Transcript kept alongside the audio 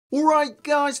Alright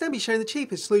guys, let me show you the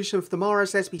cheapest solution for the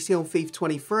Mahrez SBC on FIFA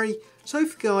 23. So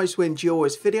if you guys will enjoy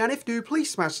this video, and if you do, please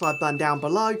smash the like button down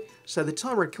below. So the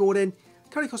time recording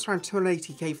currently costs around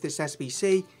 280k for this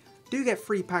SBC. Do get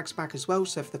free packs back as well,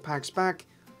 so for the packs back,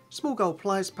 small gold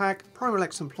players pack, Primo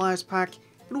Excellent players pack,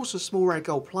 and also small rare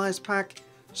gold players pack.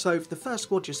 So for the first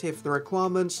squad, just here for the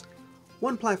requirements,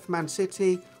 one player for Man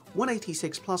City,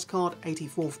 186 plus card,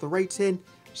 84 for the rating.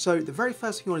 So the very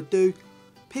first thing you want to do,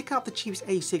 pick up the cheapest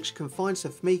 86 you can find. So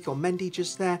for me, got Mendy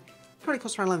just there. Currently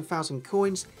costs around 11,000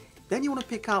 coins. Then you want to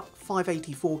pick up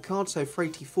 584 cards, so for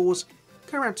 84s,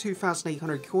 go around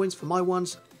 2,800 coins for my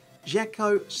ones.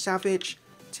 Dzeko, Savic,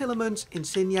 Tielemans,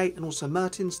 Insigne, and also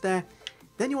Mertens there.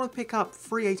 Then you want to pick up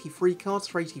 383 cards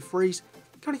for 83s.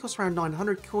 Currently costs around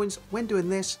 900 coins. When doing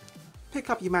this, pick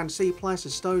up your Man City players, so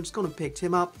Stones, gone and picked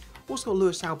him up. Also got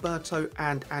Luis Alberto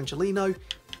and Angelino.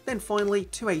 Then finally,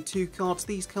 282 cards.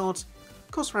 These cards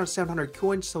cost around 700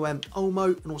 coins, so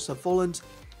Olmo and also Volland,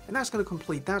 and that's going to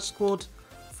complete that squad.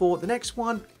 For the next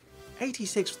one,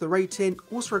 86 for the rating,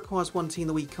 also requires one Team of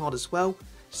the Week card as well.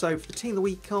 So for the Team of the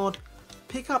Week card,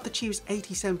 pick up the cheapest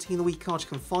 87 Team of the Week card you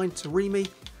can find. Taremi,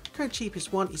 current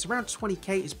cheapest one, is around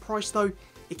 20k. His price though,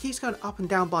 it keeps going up and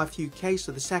down by a few k,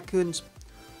 so the second,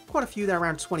 quite a few there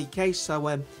around 20k, so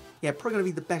yeah, probably going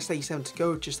to be the best 87 to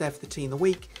go, just there for the Team of the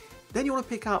Week. Then you want to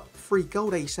pick up 3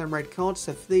 gold 87 red cards,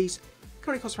 so for these,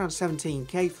 currently costs around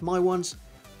 17k for my ones.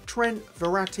 Trent,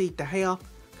 Verratti, De Gea,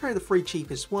 currently the 3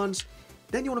 cheapest ones.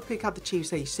 Then you want to pick up the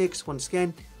cheapest 86 once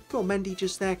again. Got Mendy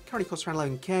just there, currently costs around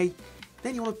 11k.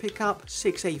 Then you want to pick up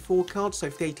 6 84 cards,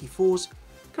 so for the 84s,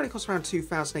 currently costs around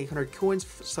 2,800 coins.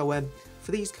 So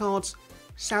for these cards,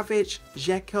 Savic,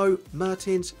 Dzeko,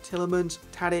 Mertens, Tielemans,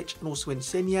 Tadic, and also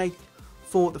Insigne.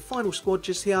 For the final squad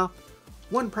just here,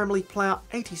 one Premier League player,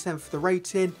 87 for the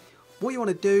rating. What you want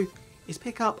to do is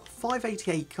pick up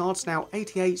 588 cards. Now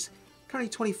 88s, currently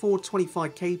 24 to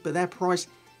 25k, but their price,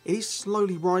 it is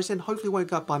slowly rising. Hopefully it won't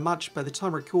go up by much by the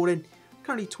time recording.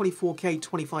 Currently 24k,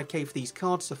 25k for these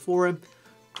cards. So for him,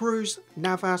 Cruz,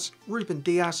 Navas, Ruben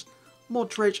Diaz,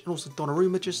 Modric, and also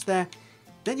Donnarumma just there.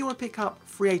 Then you want to pick up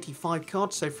 385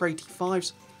 cards, so for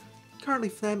 85s, currently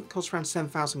for them, costs around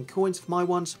 7,000 coins for my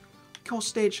ones.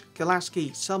 Kostic,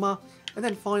 Galaski, Summer, and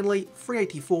then finally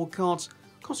 384 cards,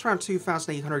 costs around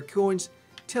 2,800 coins.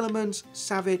 Tielemans,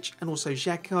 Savic, and also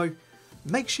Dzeko.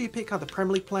 Make sure you pick up the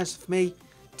Premier League players for me.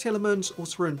 Tielemans,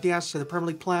 also Ruben Diaz, so the Premier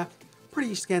League player. Pretty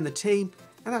easy to get in the team,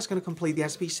 and that's going to complete the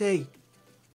SBC.